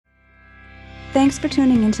Thanks for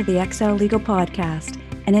tuning into the XL Legal Podcast,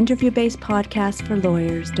 an interview-based podcast for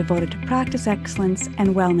lawyers devoted to practice excellence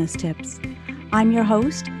and wellness tips. I'm your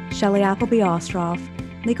host, Shelley Appleby Ostroff,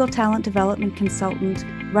 legal talent development consultant,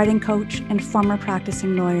 writing coach, and former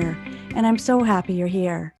practicing lawyer, and I'm so happy you're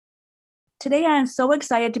here. Today, I am so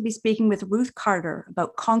excited to be speaking with Ruth Carter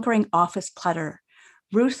about conquering office clutter.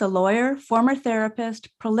 Ruth's a lawyer, former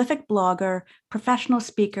therapist, prolific blogger, professional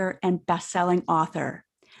speaker, and best-selling author.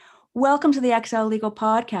 Welcome to the XL Legal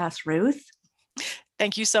Podcast, Ruth.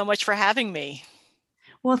 Thank you so much for having me.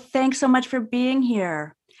 Well, thanks so much for being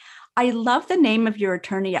here. I love the name of your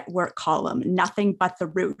attorney at work column, Nothing But the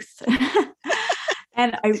Ruth.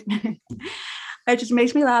 And it just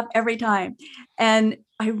makes me laugh every time. And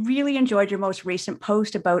I really enjoyed your most recent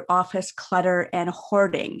post about office clutter and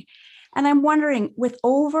hoarding. And I'm wondering, with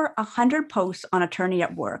over 100 posts on Attorney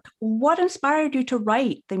at Work, what inspired you to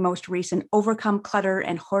write the most recent Overcome Clutter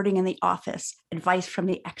and Hoarding in the Office, Advice from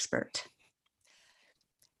the Expert?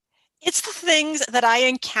 It's the things that I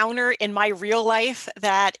encounter in my real life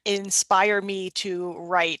that inspire me to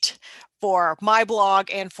write for my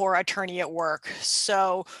blog and for Attorney at Work.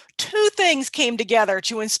 So two things came together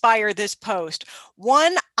to inspire this post.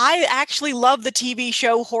 One, I actually love the TV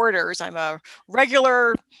show Hoarders. I'm a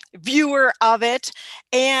regular viewer of it.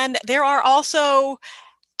 And there are also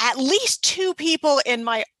at least two people in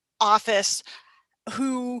my office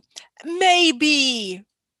who may be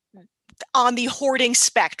on the hoarding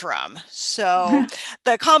spectrum. So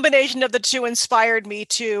the combination of the two inspired me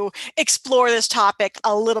to explore this topic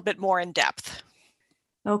a little bit more in depth.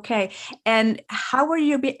 Okay. And how were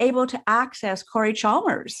you able to access Corey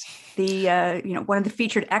Chalmers, the one of the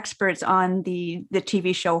featured experts on the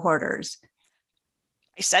TV show Hoarders?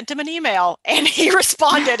 I sent him an email and he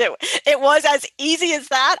responded. It was as easy as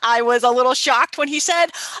that. I was a little shocked when he said,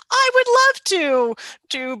 I would love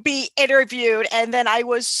to be interviewed. And then I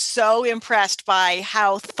was so impressed by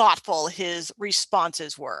how thoughtful his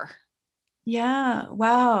responses were. Yeah.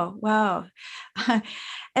 Wow.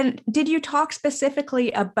 And did you talk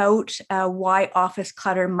specifically about why office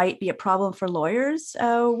clutter might be a problem for lawyers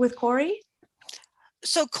with Corey?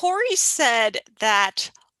 So Corey said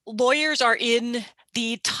that lawyers are in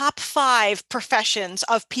the top 5 professions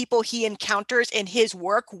of people he encounters in his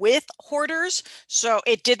work with hoarders. So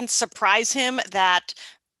it didn't surprise him that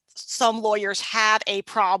some lawyers had a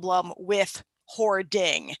problem with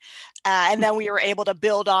hoarding. And then we were able to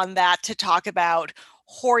build on that to talk about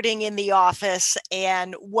hoarding in the office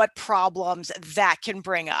and what problems that can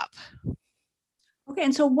bring up. Okay.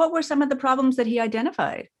 And so what were some of the problems that he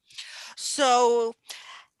identified? So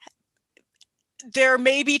there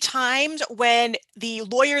may be times when the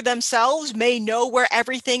lawyer themselves may know where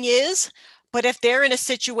everything is, but if they're in a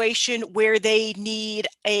situation where they need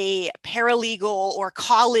a paralegal or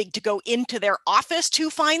colleague to go into their office to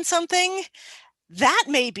find something, that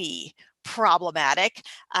may be problematic.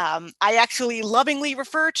 I actually lovingly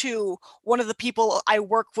refer to one of the people I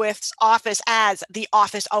work with's office as the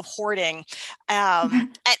office of hoarding. And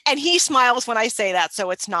he smiles when I say that, so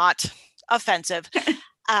it's not offensive.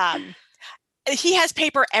 He has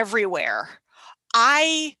paper everywhere.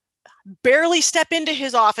 I barely step into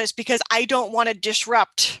his office because I don't want to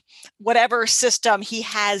disrupt whatever system he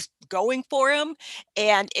has going for him.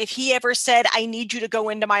 And if he ever said, I need you to go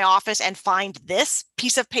into my office and find this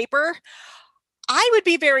piece of paper, I would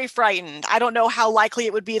be very frightened. I don't know how likely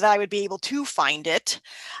it would be that I would be able to find it.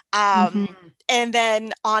 And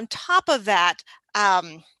then on top of that,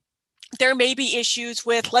 there may be issues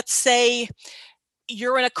with, let's say,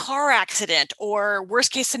 you're in a car accident, or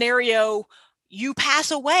worst case scenario, you pass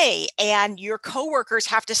away and your coworkers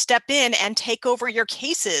have to step in and take over your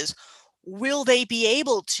cases. Will they be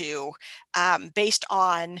able to, based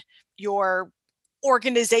on your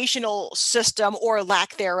organizational system or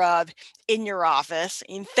lack thereof in your office?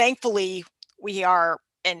 And thankfully, we are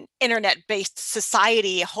an internet-based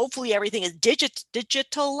society. Hopefully everything is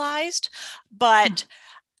digitalized, but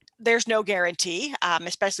there's no guarantee,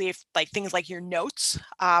 especially if things like your notes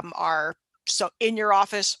are so in your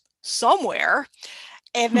office somewhere.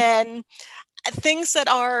 And then things that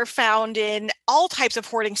are found in all types of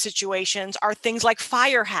hoarding situations are things like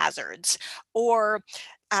fire hazards, or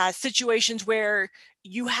situations where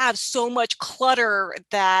you have so much clutter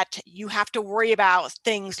that you have to worry about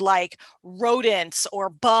things like rodents or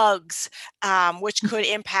bugs, which could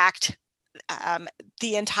impact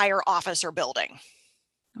the entire office or building.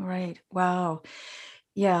 Right. Wow.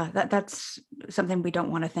 Yeah, that's something we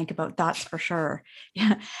don't want to think about. That's for sure.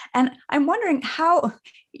 Yeah. And I'm wondering how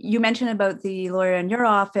you mentioned about the lawyer in your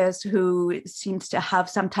office who seems to have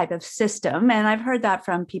some type of system. And I've heard that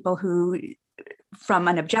from people who from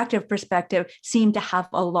an objective perspective, seem to have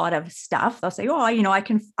a lot of stuff. They'll say, "Oh, I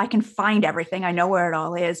can find everything. I know where it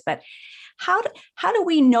all is." But how do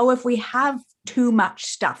we know if we have too much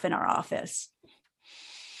stuff in our office?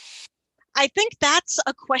 I think that's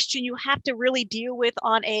a question you have to really deal with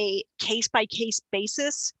on a case by case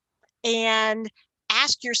basis and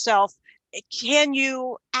ask yourself, can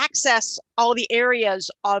you access all the areas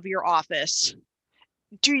of your office?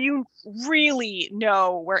 Do you really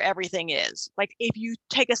know where everything is? Like, if you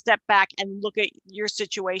take a step back and look at your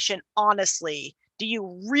situation honestly, do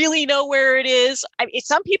you really know where it is?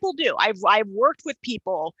 Some people do. I've worked with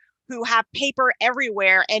people who have paper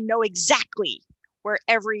everywhere and know exactly where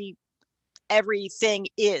everything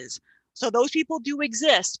is. So those people do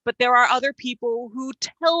exist, but there are other people who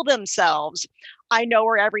tell themselves, I know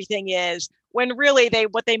where everything is, when really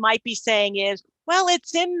what they might be saying is, well,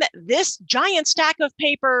 it's in this giant stack of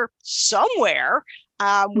paper somewhere,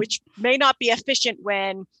 which may not be efficient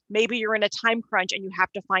when maybe you're in a time crunch and you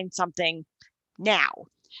have to find something now.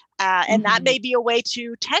 And that may be a way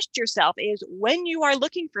to test yourself, is when you are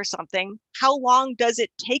looking for something, how long does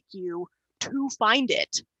it take you to find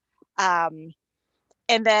it?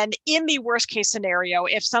 And then in the worst case scenario,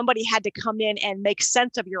 if somebody had to come in and make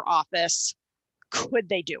sense of your office, could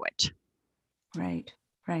they do it? Right,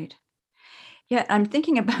 right. Yeah, I'm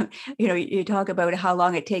thinking about, you talk about how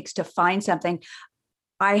long it takes to find something.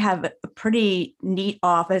 I have a pretty neat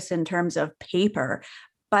office in terms of paper,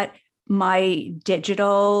 but my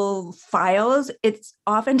digital files, it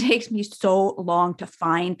often takes me so long to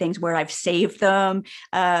find things where I've saved them.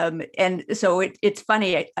 And so it's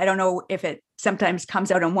funny. I don't know if it sometimes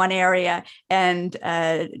comes out in one area and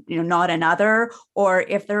not another, or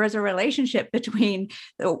if there is a relationship between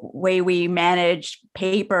the way we manage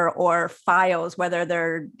paper or files, whether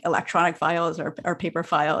they're electronic files or paper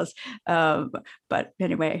files. But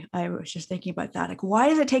anyway, I was just thinking about that. Like, why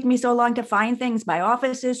does it take me so long to find things? My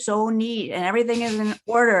office is so neat and everything is in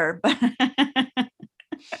order. But I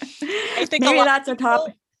think maybe that's a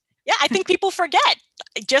topic. Yeah, I think people forget.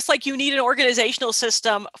 Just like you need an organizational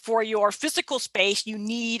system for your physical space, you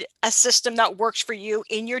need a system that works for you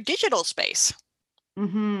in your digital space.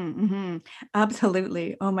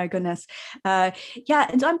 Absolutely. Oh my goodness. Yeah.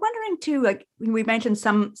 And so I'm wondering too, like we mentioned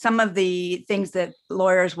some of the things that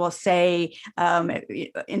lawyers will say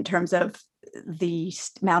in terms of the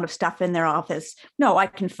amount of stuff in their office. No, I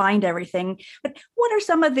can find everything. But what are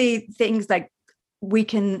some of the things like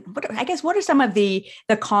what are some of the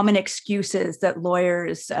common excuses that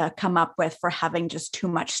lawyers come up with for having just too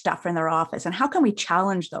much stuff in their office? And how can we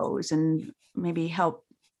challenge those and maybe help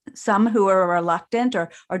some who are reluctant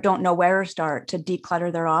or don't know where to start to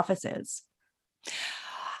declutter their offices?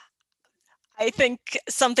 I think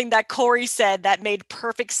something that Corey said that made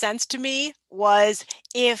perfect sense to me was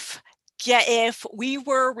if we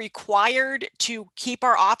were required to keep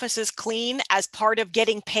our offices clean as part of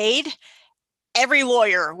getting paid, every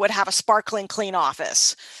lawyer would have a sparkling clean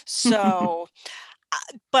office. So,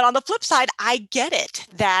 but on the flip side, I get it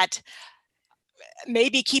that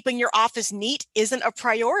maybe keeping your office neat isn't a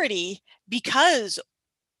priority because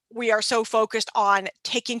we are so focused on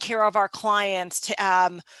taking care of our clients,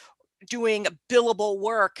 doing billable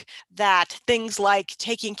work, that things like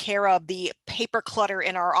taking care of the paper clutter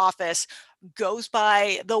in our office goes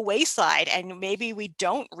by the wayside. And maybe we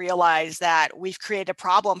don't realize that we've created a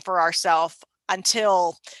problem for ourselves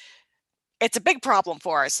until it's a big problem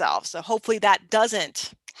for ourselves. So hopefully that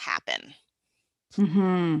doesn't happen.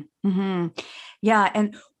 Yeah.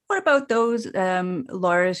 And what about those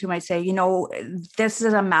lawyers who might say, this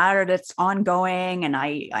is a matter that's ongoing and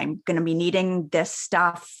I'm going to be needing this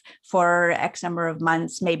stuff for X number of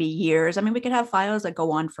months, maybe years. I mean, we could have files that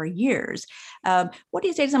go on for years. What do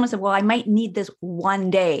you say to someone who says, well, I might need this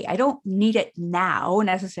one day. I don't need it now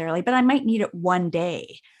necessarily, but I might need it one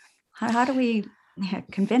day. How do we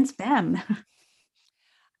convince them?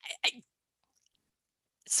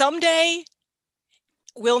 Someday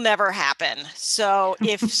will never happen. So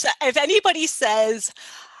if anybody says,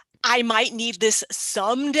 I might need this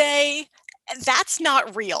someday, that's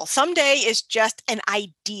not real. Someday is just an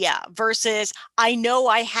idea versus I know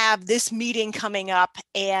I have this meeting coming up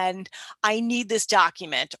and I need this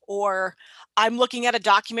document, or I'm looking at a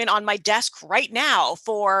document on my desk right now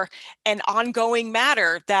for an ongoing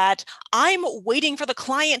matter that I'm waiting for the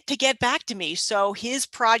client to get back to me. So his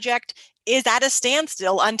project is at a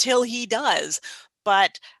standstill until he does.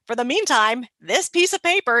 But for the meantime, this piece of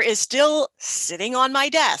paper is still sitting on my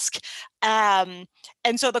desk. And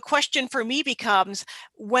so the question for me becomes,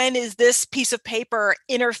 when is this piece of paper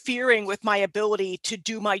interfering with my ability to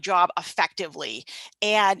do my job effectively?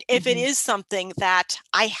 And if it is something that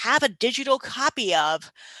I have a digital copy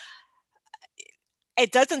of,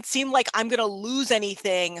 it doesn't seem like I'm going to lose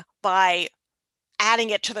anything by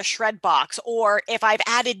adding it to the shred box. Or if I've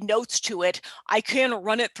added notes to it, I can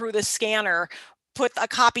run it through the scanner, put a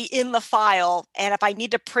copy in the file, and if I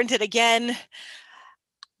need to print it again,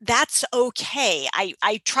 that's okay.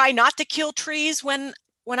 I try not to kill trees when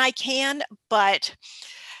I can, but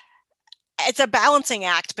it's a balancing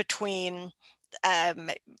act between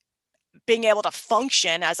being able to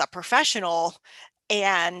function as a professional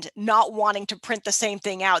and not wanting to print the same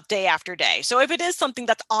thing out day after day. So if it is something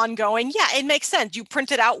that's ongoing, yeah, it makes sense. You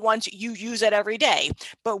print it out once, you use it every day.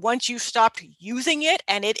 But once you stopped using it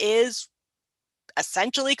and it is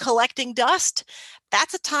essentially collecting dust,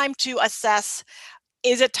 that's a time to assess,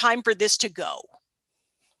 is it time for this to go?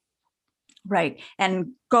 Right.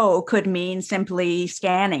 And go could mean simply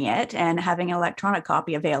scanning it and having an electronic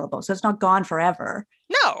copy available. So it's not gone forever.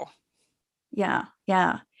 No. Yeah.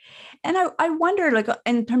 Yeah. And I wonder, like,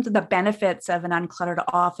 in terms of the benefits of an uncluttered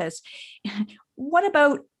office, what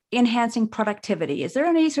about enhancing productivity? Is there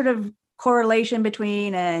any sort of correlation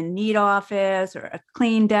between a neat office or a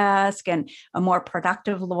clean desk and a more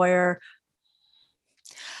productive lawyer?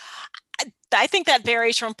 I think that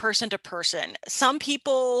varies from person to person. Some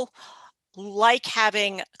people like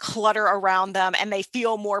having clutter around them and they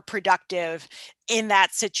feel more productive in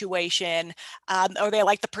that situation, or they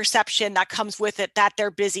like the perception that comes with it that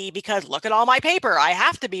they're busy because look at all my paper, I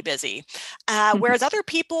have to be busy. Whereas other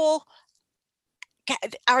people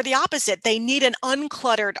are the opposite. They need an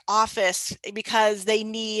uncluttered office because they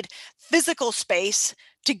need physical space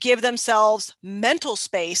to give themselves mental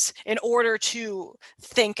space in order to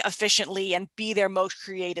think efficiently and be their most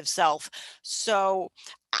creative self. So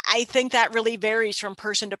I think that really varies from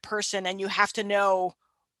person to person, and you have to know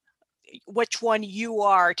which one you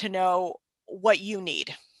are to know what you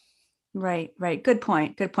need. Right, right. Good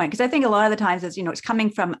point. Good point. Because I think a lot of the times it's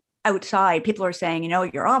coming from outside. People are saying,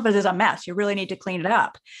 your office is a mess. You really need to clean it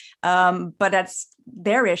up. But that's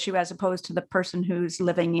their issue as opposed to the person who's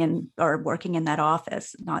living in or working in that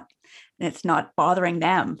office. It's not bothering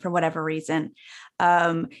them for whatever reason.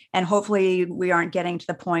 And hopefully we aren't getting to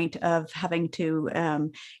the point of having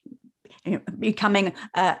to becoming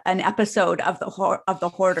an episode of the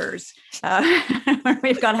hoarders, where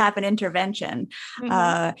we've got to have an intervention.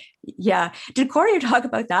 Yeah. Did Corey talk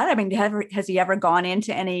about that? I mean, has he ever gone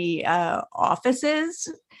into any offices?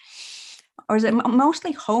 Or is it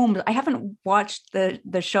mostly homes? I haven't watched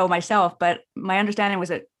the show myself, but my understanding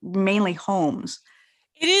was it mainly homes.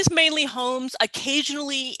 It is mainly homes.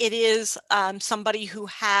 Occasionally, it is somebody who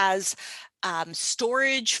has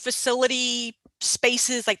storage facility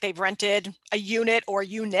spaces, like they've rented a unit or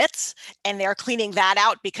units, and they're cleaning that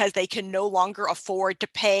out because they can no longer afford to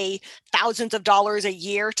pay thousands of dollars a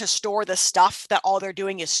year to store the stuff that all they're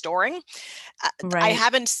doing is storing. Right. I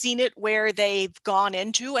haven't seen it where they've gone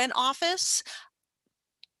into an office,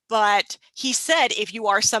 but he said if you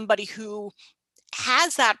are somebody who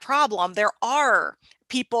has that problem, there are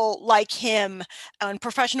people like him and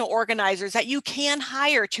professional organizers that you can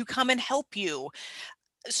hire to come and help you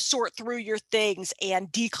sort through your things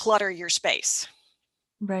and declutter your space.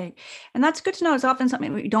 Right. And that's good to know. It's often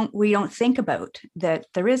something we don't think about, that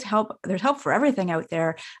there is help. There's help for everything out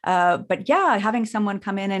there. But yeah, having someone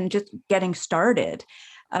come in and just getting started.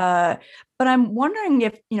 But I'm wondering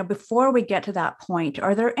if, before we get to that point,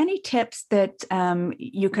 are there any tips that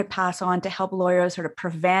you could pass on to help lawyers sort of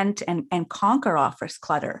prevent and conquer office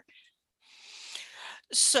clutter?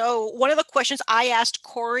 So one of the questions I asked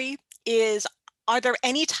Corey is, are there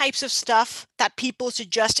any types of stuff that people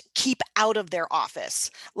should just keep out of their office?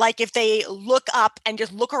 Like if they look up and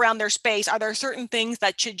just look around their space, are there certain things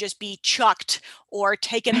that should just be chucked or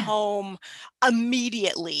taken home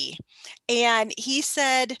immediately? And he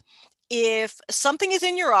said, if something is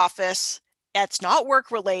in your office that's not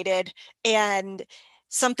work related and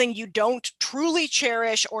something you don't truly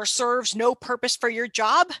cherish or serves no purpose for your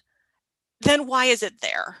job, then why is it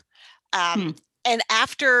there? And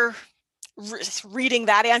after reading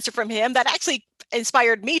that answer from him, that actually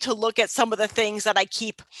inspired me to look at some of the things that I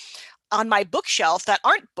keep on my bookshelf that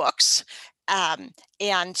aren't books.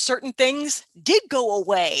 And certain things did go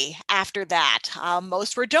away after that.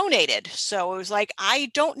 Most were donated. So it was like, I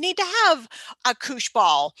don't need to have a koosh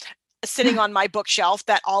ball sitting on my bookshelf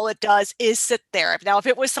that all it does is sit there. Now, if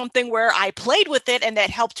it was something where I played with it and that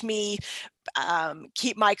helped me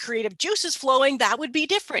keep my creative juices flowing, that would be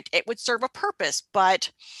different. It would serve a purpose,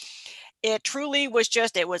 but it truly was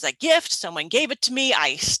just, it was a gift. Someone gave it to me.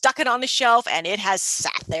 I stuck it on the shelf and it has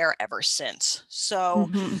sat there ever since. So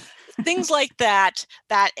things like that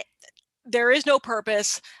there is no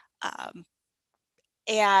purpose.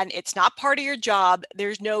 And it's not part of your job.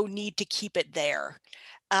 There's no need to keep it there.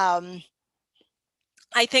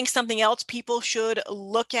 I think something else people should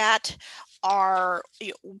look at are,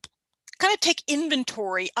 kind of take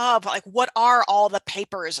inventory of, like, what are all the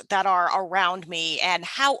papers that are around me and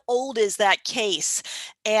how old is that case?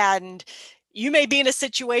 And you may be in a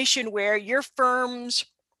situation where your firm's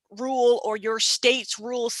rule or your state's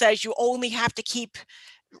rule says you only have to keep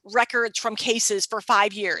records from cases for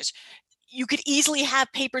 5 years. You could easily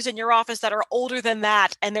have papers in your office that are older than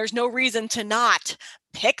that, and there's no reason to not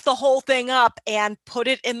pick the whole thing up and put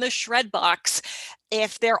it in the shred box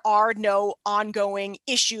if there are no ongoing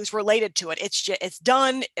issues related to it. It's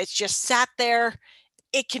done. It's just sat there.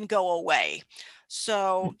 It can go away.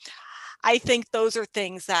 So I think those are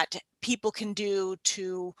things that people can do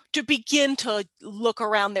to begin to look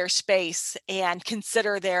around their space and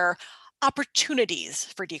consider their opportunities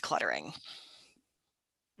for decluttering.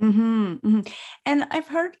 And I've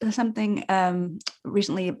heard something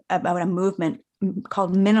recently about a movement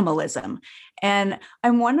called minimalism, and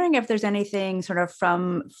I'm wondering if there's anything sort of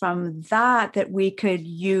from that we could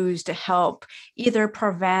use to help either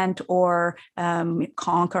prevent or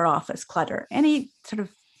conquer office clutter. Any sort of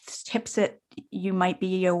tips that you might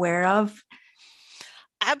be aware of?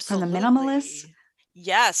 Absolutely. From the minimalists?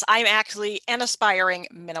 Yes, I'm actually an aspiring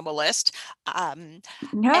minimalist.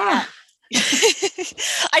 Yeah.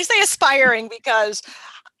 I say aspiring because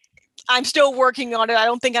I'm still working on it. I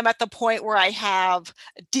don't think I'm at the point where I have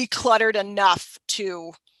decluttered enough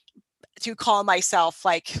to call myself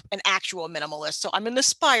like an actual minimalist. So I'm an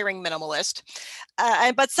aspiring minimalist.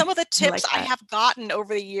 But some of the tips I have gotten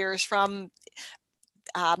over the years from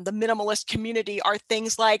the minimalist community are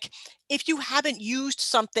things like, if you haven't used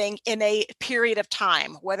something in a period of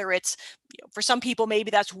time, whether it's, for some people,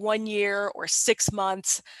 maybe that's 1 year or 6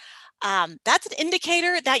 months, that's an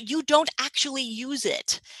indicator that you don't actually use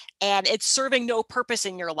it and it's serving no purpose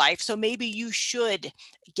in your life. So maybe you should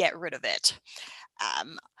get rid of it.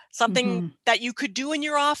 Something that you could do in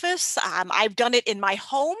your office, I've done it in my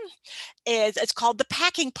home, it's called the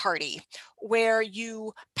packing party, where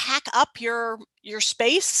you pack up your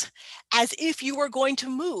space as if you were going to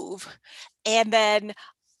move, and then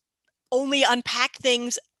only unpack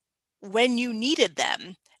things when you needed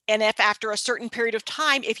them. And if after a certain period of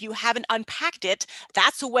time, if you haven't unpacked it,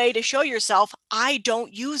 that's a way to show yourself, I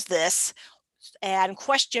don't use this, and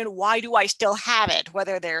question, why do I still have it?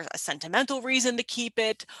 Whether there's a sentimental reason to keep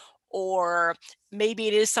it, or maybe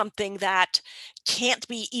it is something that can't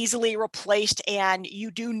be easily replaced and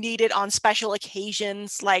you do need it on special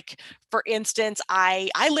occasions. Like, for instance, I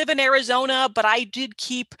live in Arizona, but I did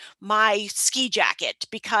keep my ski jacket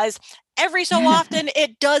because every so often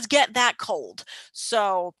it does get that cold.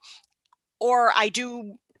 So, or I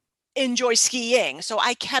do enjoy skiing, so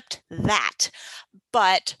I kept that.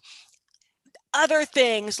 But other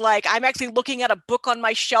things, like, I'm actually looking at a book on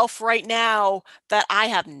my shelf right now that I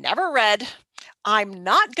have never read. I'm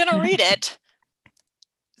not going to read it.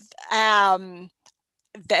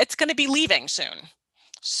 That's going to be leaving soon.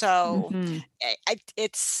 So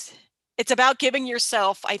it's about giving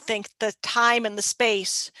yourself, I think, the time and the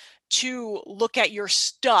space to look at your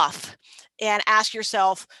stuff and ask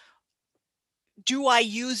yourself, do I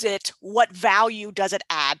use it? What value does it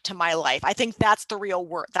add to my life? I think that's the real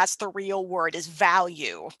word. That's the real word, is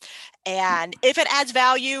value. And if it adds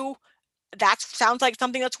value, that sounds like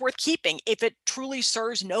something that's worth keeping. If it truly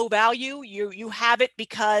serves no value, you have it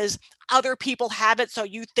because other people have it, so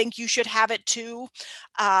you think you should have it too.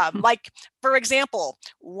 Like, for example,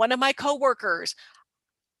 one of my coworkers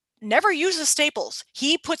never uses staples.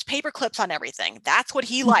 He puts paper clips on everything. That's what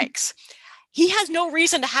he likes. He has no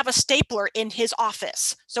reason to have a stapler in his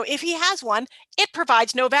office. So if he has one, it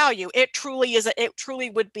provides no value. It truly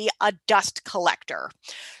would be a dust collector.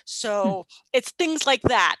 So it's things like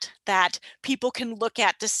that people can look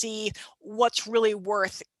at to see what's really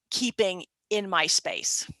worth keeping in my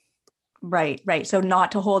space. Right. So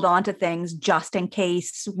not to hold on to things just in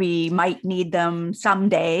case we might need them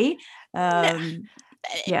someday.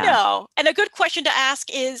 No. And a good question to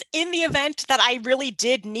ask is, in the event that I really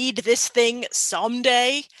did need this thing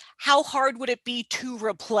someday, how hard would it be to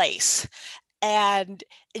replace? And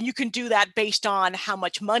you can do that based on how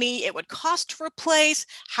much money it would cost to replace,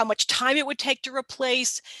 how much time it would take to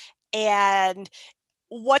replace, and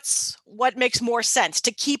what makes more sense,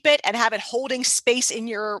 to keep it and have it holding space in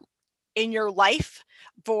your in your life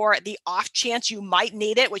for the off chance you might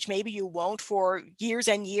need it, which maybe you won't for years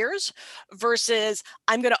and years, versus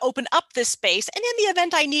I'm going to open up this space. And in the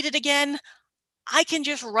event I need it again, I can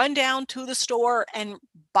just run down to the store and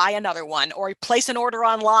buy another one, or place an order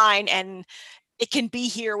online and it can be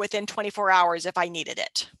here within 24 hours if I needed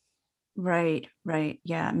it. Right, right.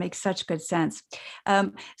 Yeah, it makes such good sense.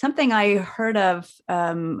 Something I heard of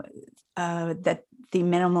that the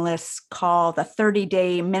minimalists call the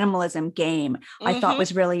 30-day minimalism game, I thought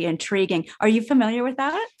was really intriguing. Are you familiar with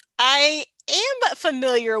that? I am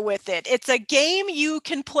familiar with it. It's a game you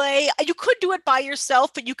can play. You could do it by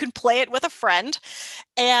yourself, but you can play it with a friend.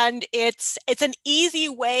 And it's an easy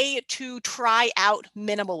way to try out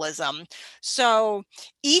minimalism. So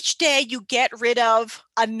each day you get rid of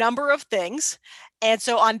a number of things. And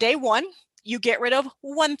so on day 1, you get rid of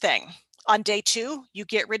one thing. On day 2, you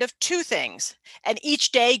get rid of 2 things, and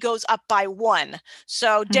each day goes up by 1.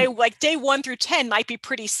 So day 1 through 10 might be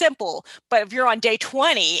pretty simple, but if you're on day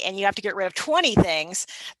 20 and you have to get rid of 20 things,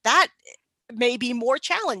 that may be more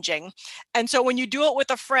challenging. And so when you do it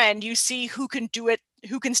with a friend, you see who can do it,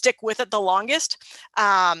 who can stick with it the longest.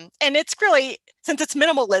 And it's really, since it's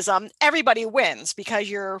minimalism, everybody wins because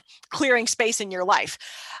you're clearing space in your life.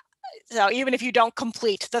 So even if you don't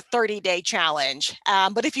complete the 30-day challenge,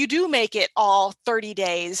 but if you do make it all 30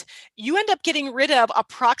 days, you end up getting rid of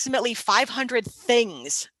approximately 500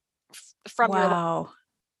 things from your life. Wow.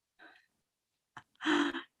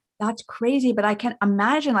 That's crazy, but I can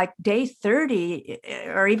imagine like day 30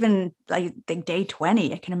 or even like day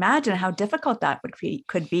 20. I can imagine how difficult that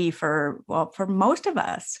could be for most of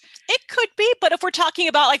us. It could be, but if we're talking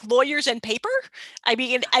about like lawyers and paper, I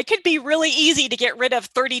mean, it could be really easy to get rid of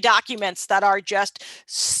 30 documents that are just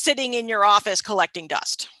sitting in your office collecting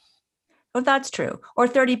dust. Oh, that's true. Or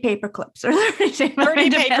 30 paper clips. Or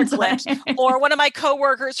 30 paper clips. Or one of my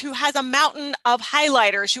coworkers who has a mountain of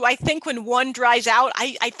highlighters, who I think when one dries out,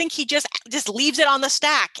 I think he just leaves it on the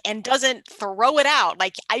stack and doesn't throw it out.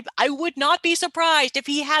 Like I would not be surprised if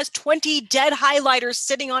he has 20 dead highlighters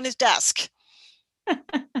sitting on his desk.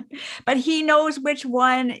 But he knows which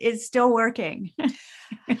one is still working.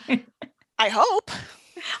 I hope.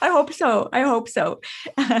 I hope so.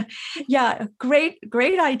 Yeah, great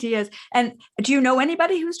ideas. And do you know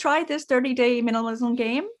anybody who's tried this 30-day minimalism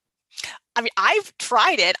game? I mean, I've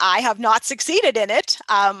tried it. I have not succeeded in it.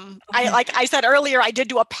 Like I said earlier, I did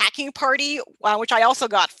do a packing party, which I also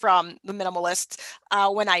got from the minimalists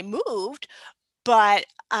when I moved. But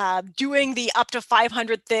doing the up to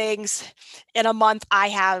 500 things in a month, I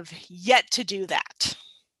have yet to do that.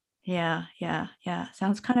 Yeah.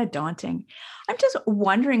 Sounds kind of daunting. I'm just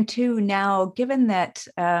wondering too now, given that,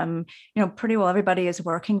 pretty well everybody is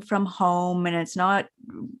working from home and it's not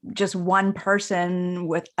just one person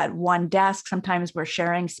at one desk. Sometimes we're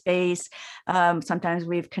sharing space. Sometimes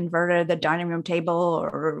we've converted the dining room table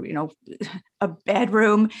or, a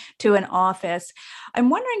bedroom to an office. I'm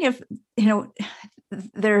wondering if,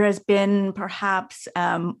 there has been perhaps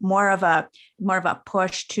more of a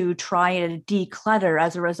push to try and declutter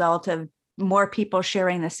as a result of more people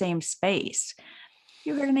sharing the same space.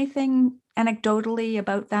 You heard anything anecdotally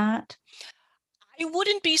about that? I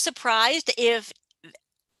wouldn't be surprised if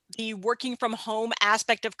the working from home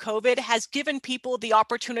aspect of COVID has given people the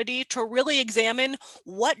opportunity to really examine,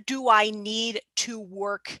 what do I need to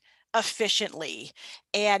work efficiently,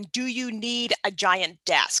 and do you need a giant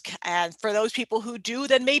desk? And for those people who do,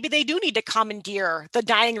 then maybe they do need to commandeer the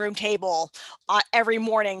dining room table every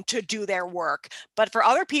morning to do their work. But for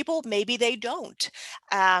other people, maybe they don't.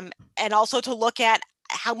 And also to look at,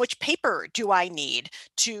 how much paper do I need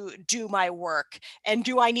to do my work, and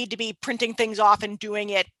do I need to be printing things off and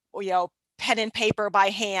doing it, pen and paper by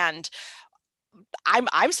hand?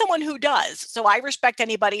 I'm someone who does, so I respect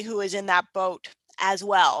anybody who is in that boat as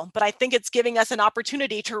well. But I think it's giving us an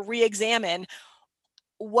opportunity to re-examine,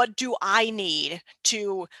 what do I need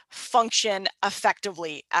to function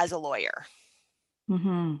effectively as a lawyer?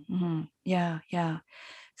 Yeah.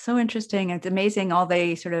 So interesting. It's amazing all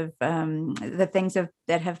the sort of the things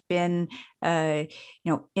that have been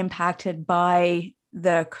impacted by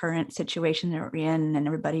the current situation that we're in, and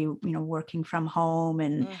everybody working from home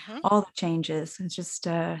and all the changes. It's just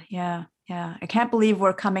yeah. I can't believe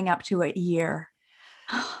we're coming up to a year.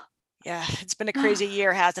 Yeah, it's been a crazy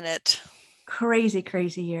year, hasn't it? Crazy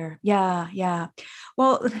year. Yeah.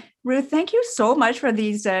 Well, Ruth, thank you so much for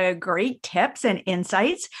these great tips and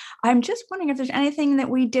insights. I'm just wondering if there's anything that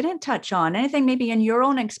we didn't touch on, anything maybe in your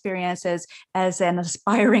own experiences as an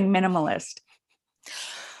aspiring minimalist.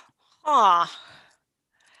 I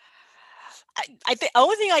think the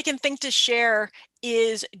only thing I can think to share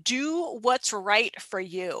is, do what's right for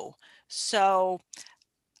you. So,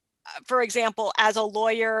 for example, as a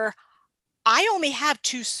lawyer, I only have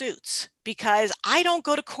 2 suits because I don't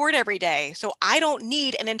go to court every day. So I don't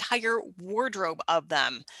need an entire wardrobe of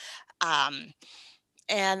them. Um,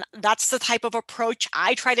 and that's the type of approach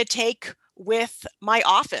I try to take with my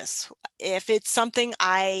office. If it's something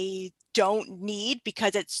I don't need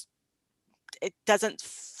because it doesn't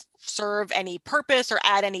serve any purpose or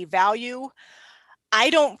add any value, I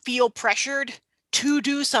don't feel pressured to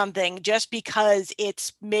do something just because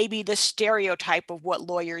it's maybe the stereotype of what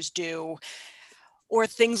lawyers do or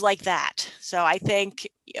things like that. So I think,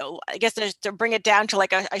 I guess to bring it down to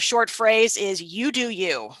like a short phrase is you do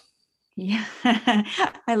you. Yeah,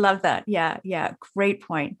 I love that. Yeah, yeah. Great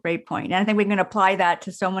point. Great point. And I think we can apply that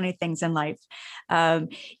to so many things in life.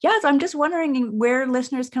 Yes, I'm just wondering where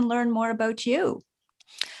listeners can learn more about you.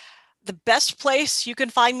 The best place you can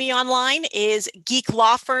find me online is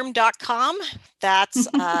geeklawfirm.com. That's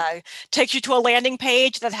takes you to a landing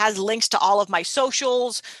page that has links to all of my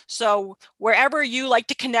socials. So wherever you like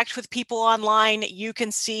to connect with people online, you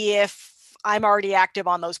can see if I'm already active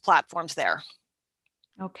on those platforms there.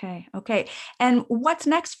 Okay. Okay. And what's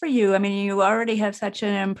next for you? I mean, you already have such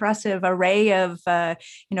an impressive array of,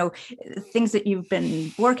 things that you've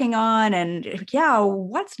been working on, and yeah,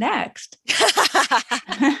 what's next?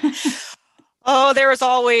 Oh, there is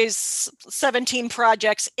always 17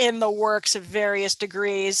 projects in the works of various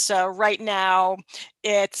degrees. So right now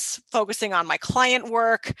it's focusing on my client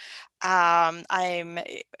work. I'm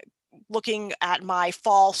looking at my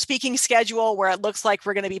fall speaking schedule where it looks like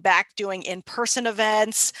we're going to be back doing in-person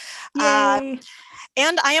events. Yay.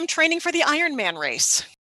 And I am training for the Ironman race.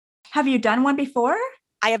 Have you done one before?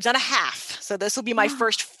 I have done a half. So this will be my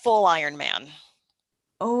first full Ironman.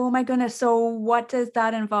 Oh my goodness. So what does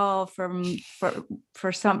that involve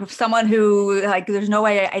for someone who, like, there's no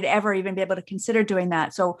way I'd ever even be able to consider doing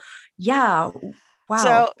that. So yeah. Wow.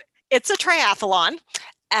 So it's a triathlon.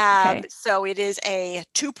 Okay. So it is a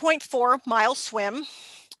 2.4 mile swim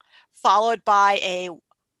followed by a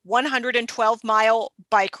 112 mile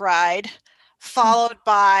bike ride, followed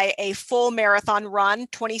by a full marathon run,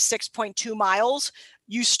 26.2 miles.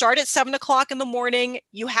 You start at 7 o'clock in the morning.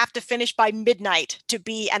 You have to finish by midnight to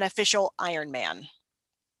be an official Ironman.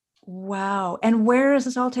 Wow. And where is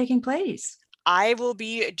this all taking place? I will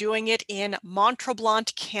be doing it in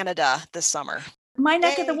Mont-Tremblant, Canada this summer. My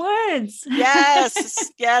neck of the woods.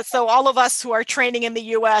 Yes. Yes. So all of us who are training in the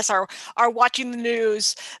US are watching the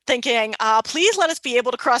news thinking, please let us be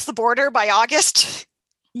able to cross the border by August.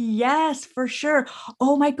 Yes, for sure.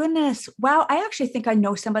 Oh my goodness. Wow. I actually think I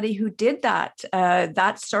know somebody who did that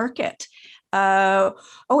circuit.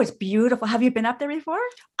 It's beautiful. Have you been up there before?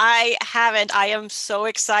 I haven't. I am so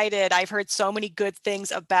excited. I've heard so many good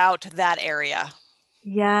things about that area.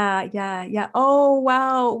 Yeah. Oh,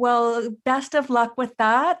 wow. Well, best of luck with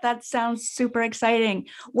that. That sounds super exciting.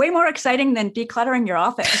 Way more exciting than decluttering your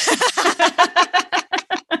office.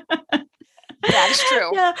 That is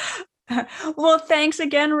true. Yeah. Well, thanks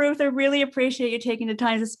again, Ruth. I really appreciate you taking the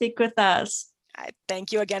time to speak with us.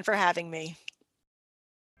 Thank you again for having me.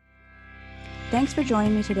 Thanks for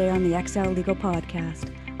joining me today on the Excel Legal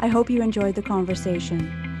Podcast. I hope you enjoyed the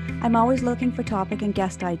conversation. I'm always looking for topic and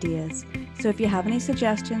guest ideas, so if you have any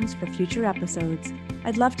suggestions for future episodes,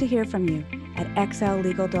 I'd love to hear from you at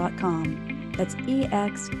excellegal.com. That's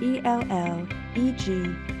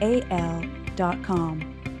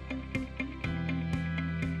EXELLEGAL.com.